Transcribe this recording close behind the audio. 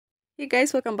Hey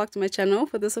guys, welcome back to my channel.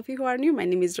 For those of you who are new, my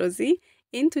name is Rosie,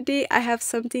 and today I have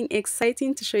something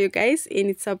exciting to show you guys, and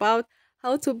it's about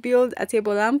how to build a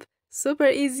table lamp super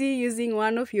easy using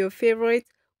one of your favorite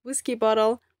whiskey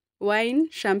bottle, wine,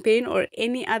 champagne, or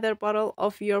any other bottle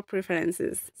of your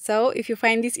preferences. So if you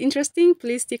find this interesting,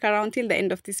 please stick around till the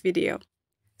end of this video.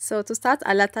 So to start,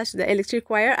 I'll attach the electric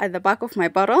wire at the back of my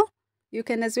bottle. You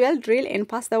can as well drill and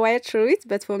pass the wire through it,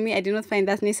 but for me I did not find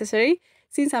that necessary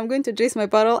since I'm going to dress my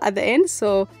bottle at the end,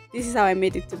 so this is how I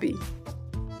made it to be.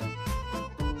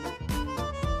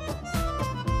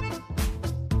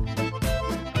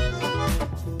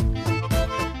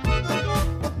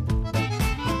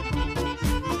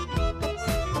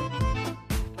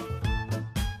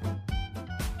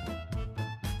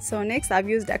 So next I've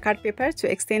used a card paper to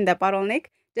extend the bottle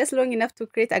neck just long enough to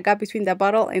create a gap between the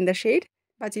bottle and the shade.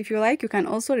 But if you like, you can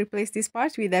also replace this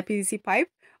part with a PVC pipe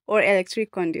or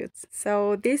electric conduits.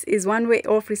 So this is one way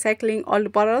of recycling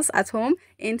old bottles at home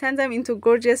and turn them into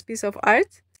gorgeous piece of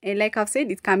art. And like I've said,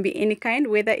 it can be any kind,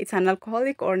 whether it's an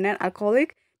alcoholic or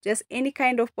non-alcoholic, just any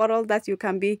kind of bottle that you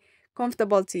can be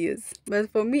comfortable to use.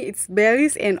 But for me, it's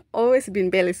Baileys and always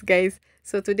been Baileys, guys.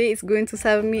 So today it's going to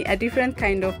serve me a different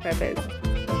kind of purpose.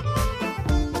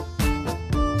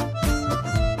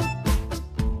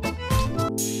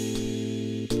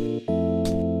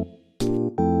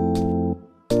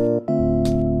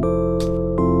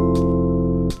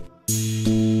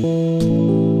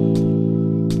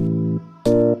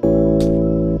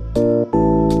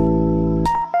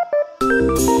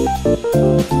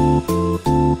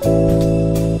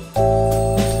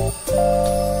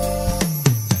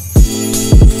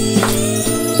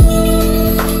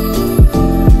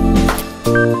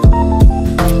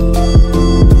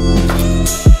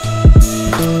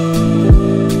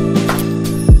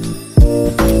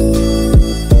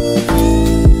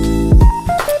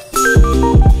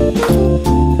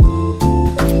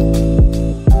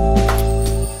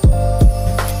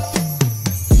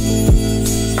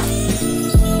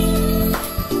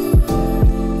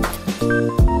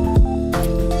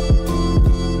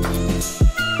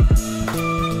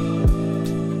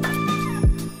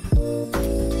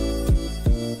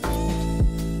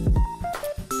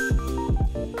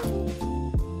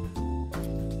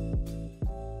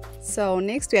 So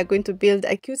next we are going to build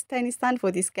a cute tiny stand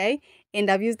for this guy, and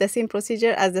I've used the same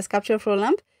procedure as the sculpture floor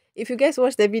lamp. If you guys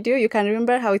watched the video, you can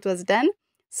remember how it was done,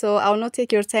 so I'll not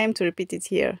take your time to repeat it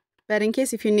here. But in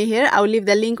case if you're new here, I'll leave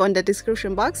the link on the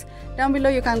description box. Down below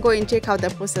you can go and check how the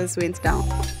process went down.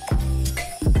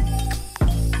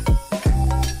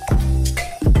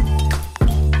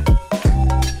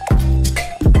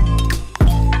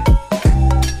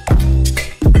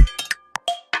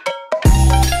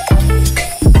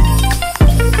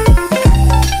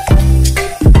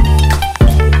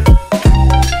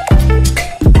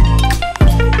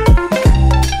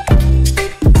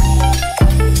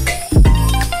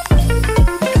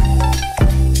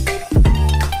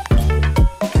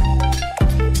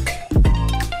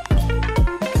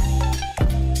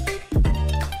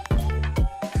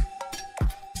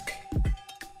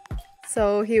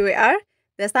 So here we are,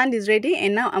 the stand is ready,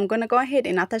 and now I'm gonna go ahead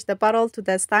and attach the bottle to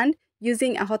the stand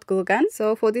using a hot glue gun.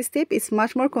 So for this step, it's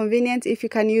much more convenient if you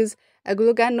can use a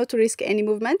glue gun not to risk any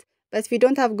movement. But if you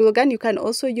don't have glue gun, you can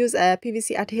also use a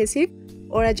PVC adhesive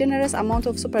or a generous amount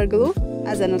of super glue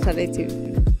as an alternative.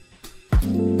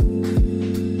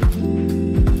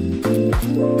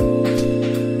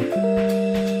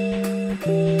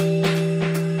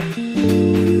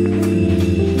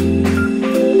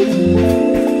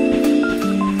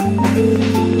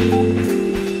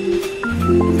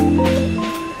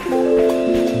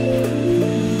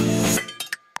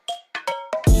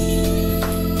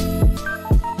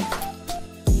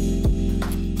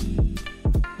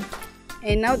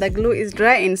 And now the glue is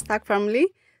dry and stuck firmly.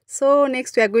 So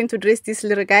next we are going to dress this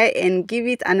little guy and give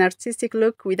it an artistic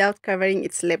look without covering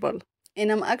its label.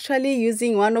 And I'm actually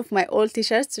using one of my old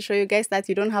t-shirts to show you guys that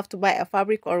you don't have to buy a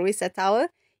fabric or waste a towel.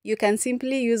 You can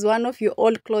simply use one of your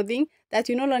old clothing that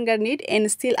you no longer need and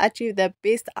still achieve the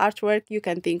best artwork you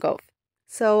can think of.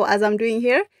 So as I'm doing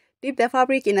here, dip the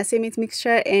fabric in a cement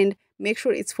mixture and make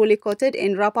sure it's fully coated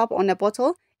and wrap up on a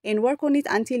bottle and work on it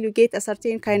until you get a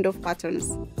certain kind of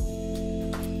patterns.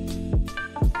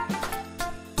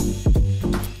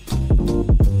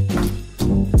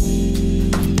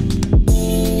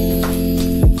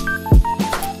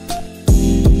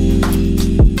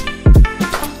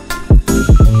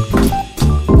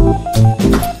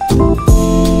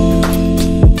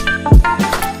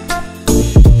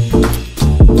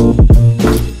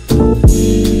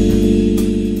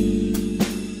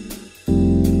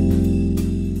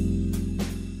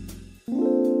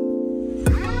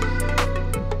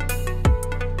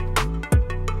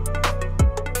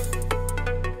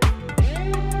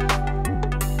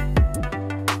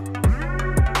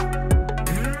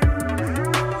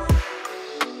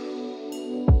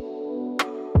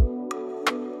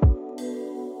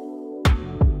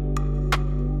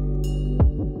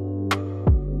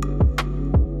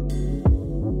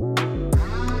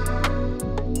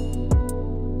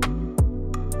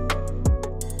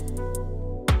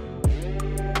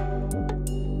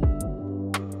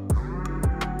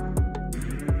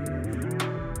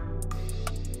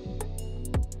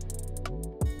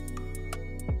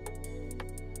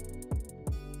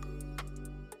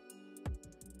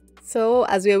 So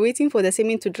as we are waiting for the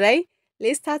cement to dry,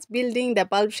 let's start building the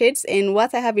bulb shades, and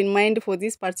what I have in mind for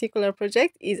this particular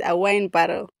project is a wine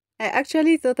barrel. I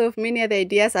actually thought of many other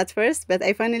ideas at first, but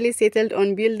I finally settled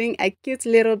on building a cute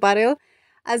little barrel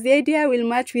as the idea will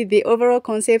match with the overall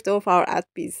concept of our art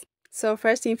piece. So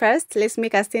first thing first, let's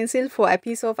make a stencil for a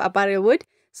piece of a barrel wood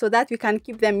so that we can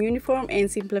keep them uniform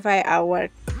and simplify our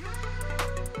work.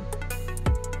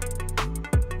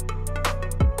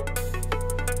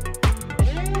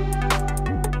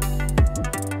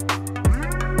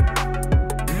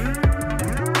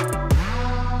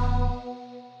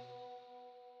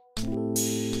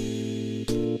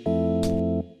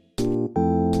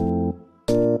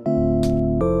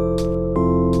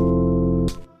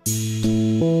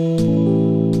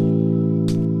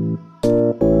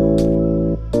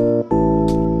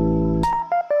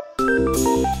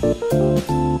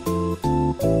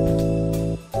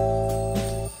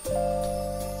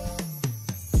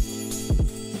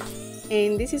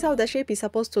 And this is how the shape is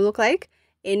supposed to look like.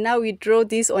 And now we draw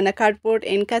this on a cardboard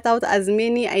and cut out as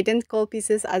many identical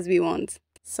pieces as we want.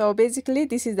 So basically,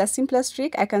 this is the simplest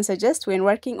trick I can suggest when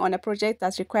working on a project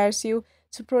that requires you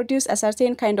to produce a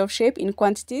certain kind of shape in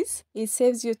quantities. It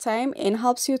saves you time and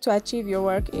helps you to achieve your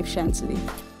work efficiently.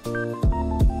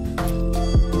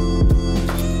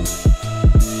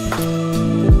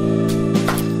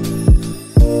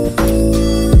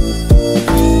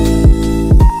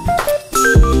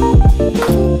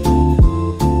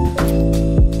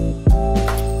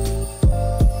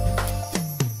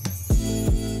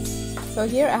 So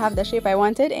here I have the shape I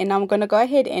wanted, and I'm gonna go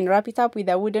ahead and wrap it up with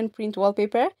a wooden print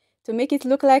wallpaper to make it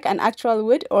look like an actual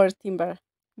wood or timber.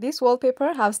 This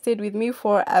wallpaper has stayed with me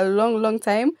for a long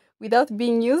time without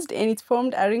being used, and it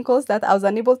formed wrinkles that I was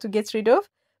unable to get rid of,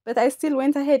 but I still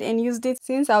went ahead and used it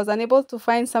since I was unable to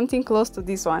find something close to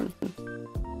this one.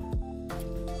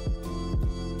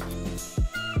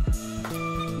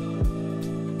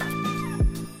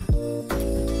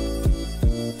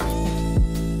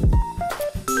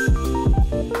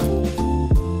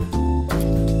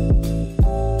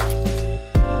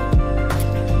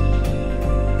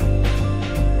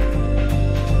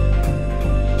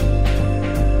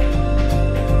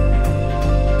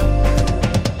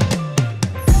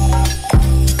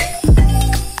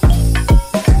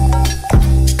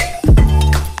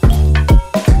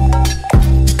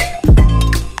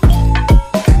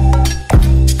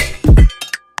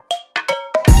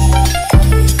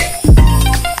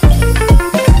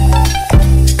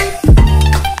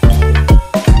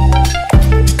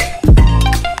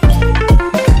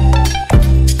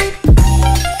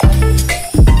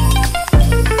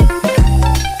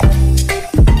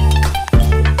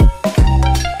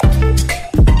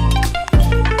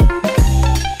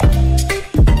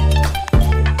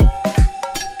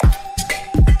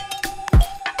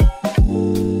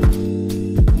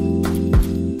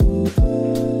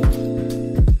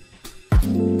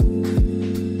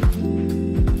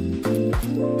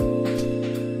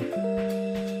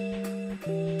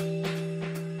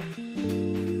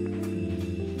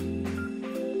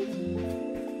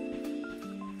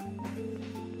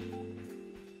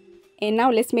 And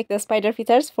now let's make the spider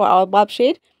filters for our bulb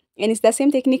shade. And it's the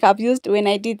same technique I've used when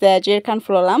I did the jerrycan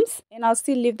floor lamps. And I'll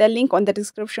still leave the link on the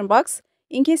description box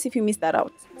in case if you missed that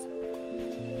out.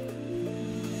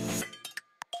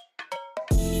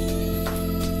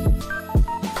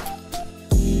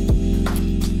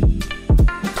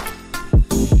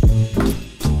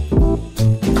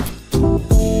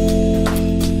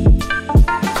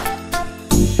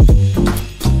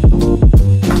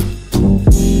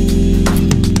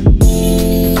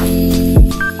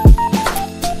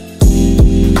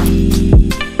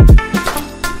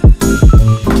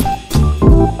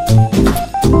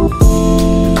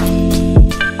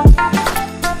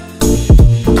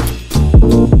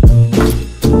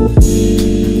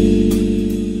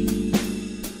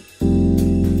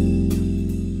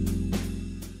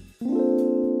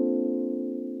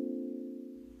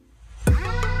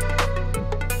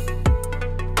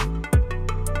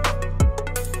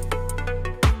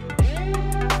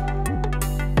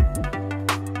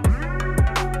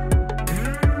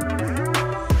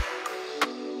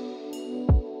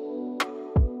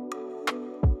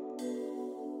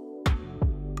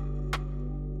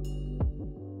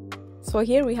 So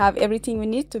here we have everything we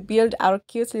need to build our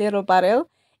cute little barrel,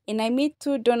 and I made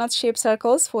two donut-shaped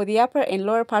circles for the upper and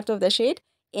lower part of the shade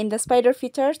and the spider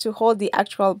filter to hold the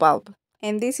actual bulb.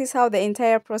 And this is how the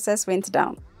entire process went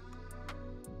down.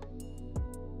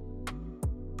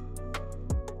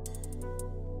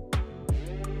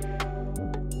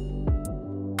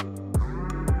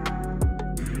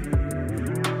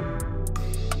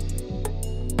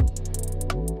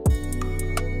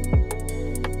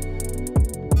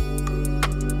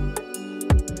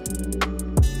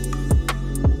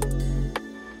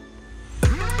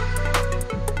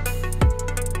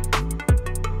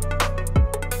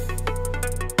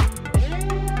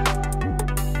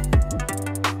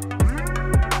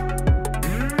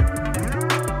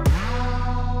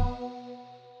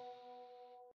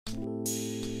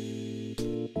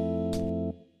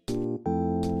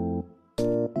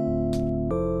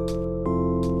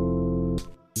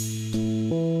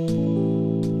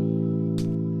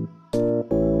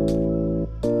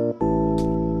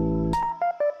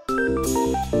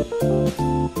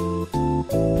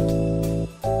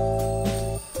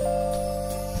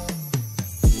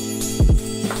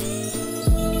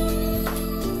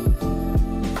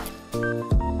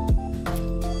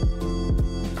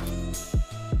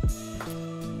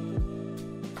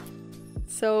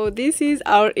 this is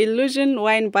our illusion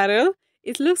wine barrel.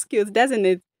 It looks cute, doesn't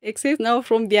it? Except now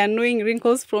from the annoying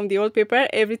wrinkles from the old paper,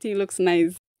 everything looks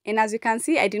nice. And as you can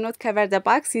see, I did not cover the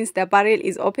back since the barrel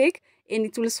is opaque and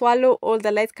it will swallow all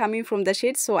the light coming from the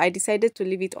shade, so I decided to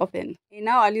leave it open. And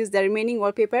now I'll use the remaining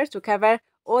wallpaper to cover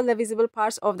all the visible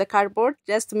parts of the cardboard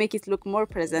just to make it look more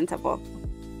presentable.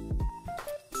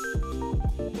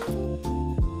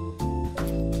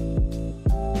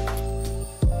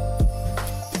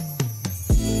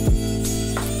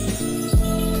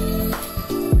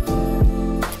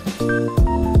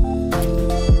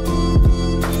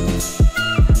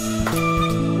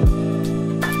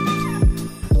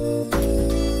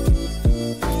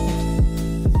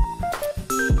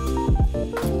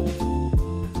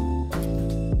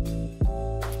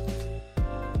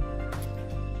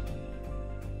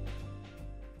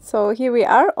 So here we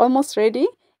are, almost ready,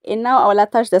 and now I'll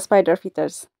attach the spider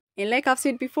feeders. And like I've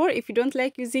said before, if you don't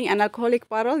like using an alcoholic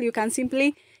barrel, you can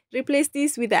simply replace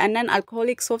this with a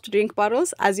non-alcoholic soft drink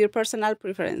barrels as your personal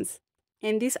preference.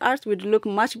 And this art would look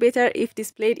much better if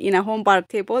displayed in a home bar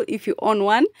table if you own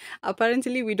one.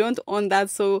 Apparently we don't own that,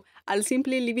 so I'll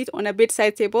simply leave it on a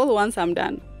bedside table once I'm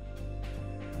done.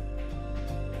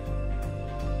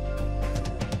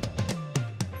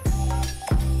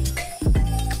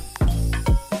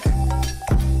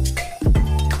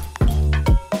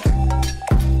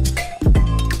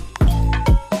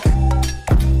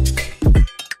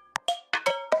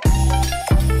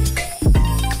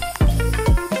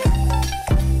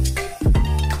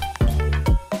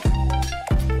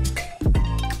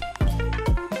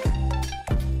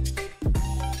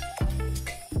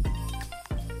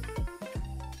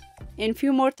 And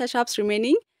few more touch-ups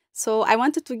remaining. So I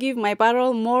wanted to give my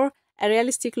barrel more a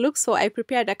realistic look, so I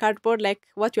prepared a cardboard like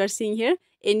what you are seeing here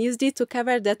and used it to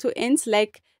cover the two ends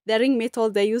like the ring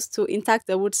metal they used to intact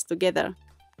the woods together.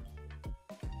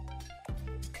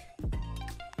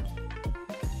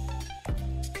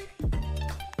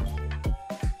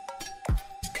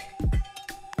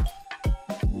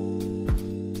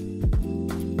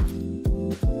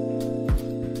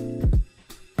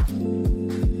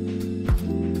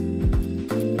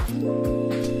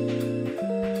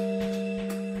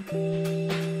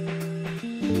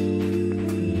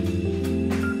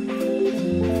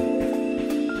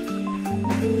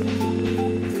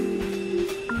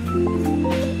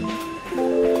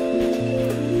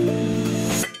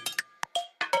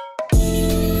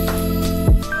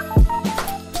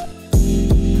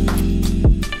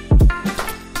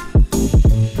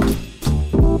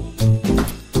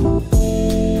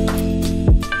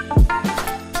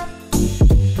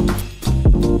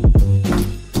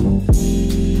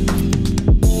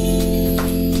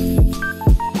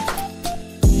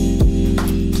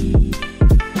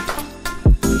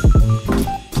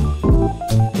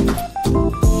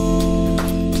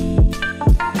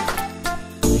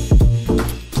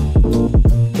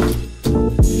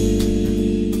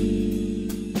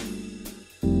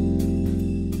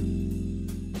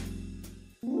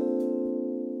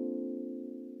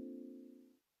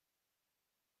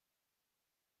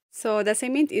 So the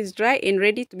cement is dry and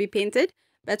ready to be painted,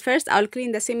 but first I'll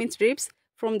clean the cement drips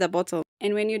from the bottle.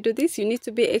 And when you do this, you need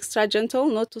to be extra gentle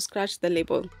not to scratch the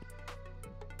label.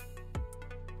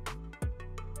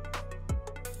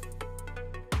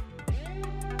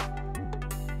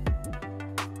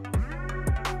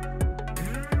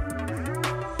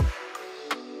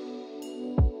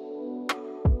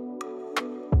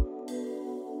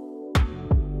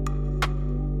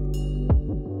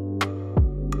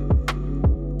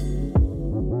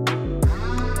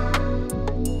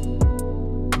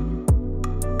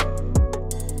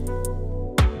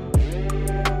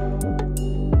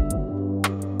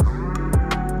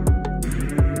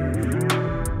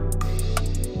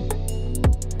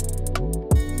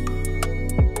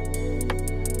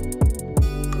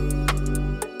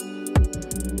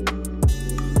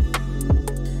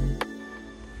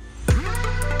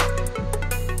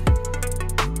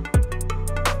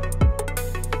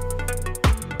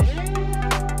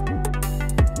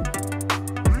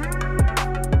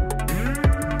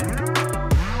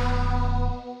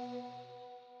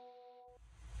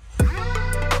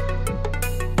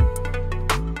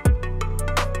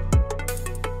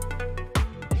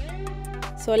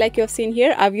 So like you have seen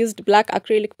here, I've used black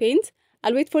acrylic paint.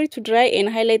 I'll wait for it to dry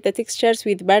and highlight the textures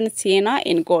with burnt sienna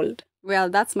and gold. Well,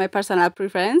 that's my personal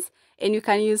preference. And you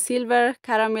can use silver,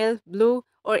 caramel, blue,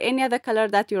 or any other color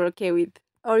that you're okay with.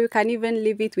 Or you can even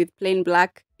leave it with plain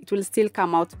black. It will still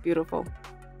come out beautiful.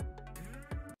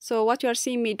 So what you are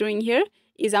seeing me doing here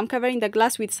is I'm covering the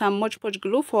glass with some Mod Podge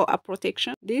glue for a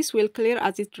protection. This will clear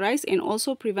as it dries and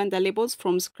also prevent the labels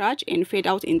from scratch and fade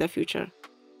out in the future.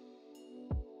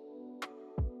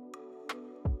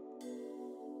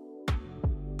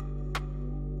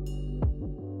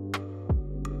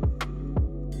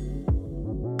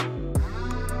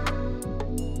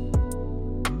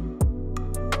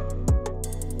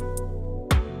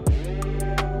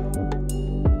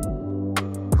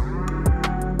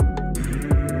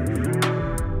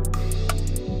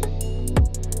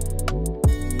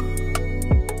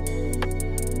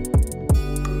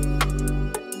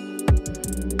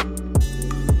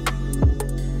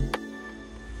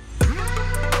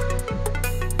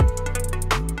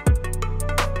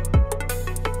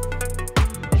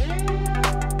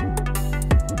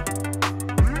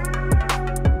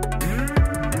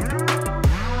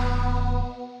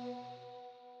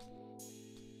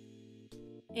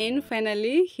 And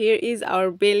finally, here is our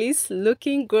Baileys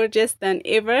looking gorgeous than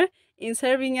ever in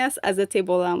serving us as a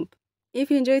table lamp.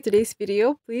 If you enjoyed today's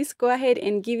video, please go ahead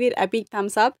and give it a big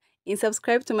thumbs up and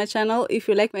subscribe to my channel if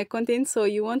you like my content so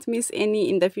you won't miss any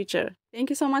in the future.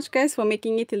 Thank you so much guys for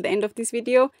making it till the end of this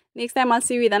video. Next time I'll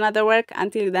see you with another work.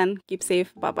 Until then, keep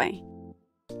safe. Bye bye.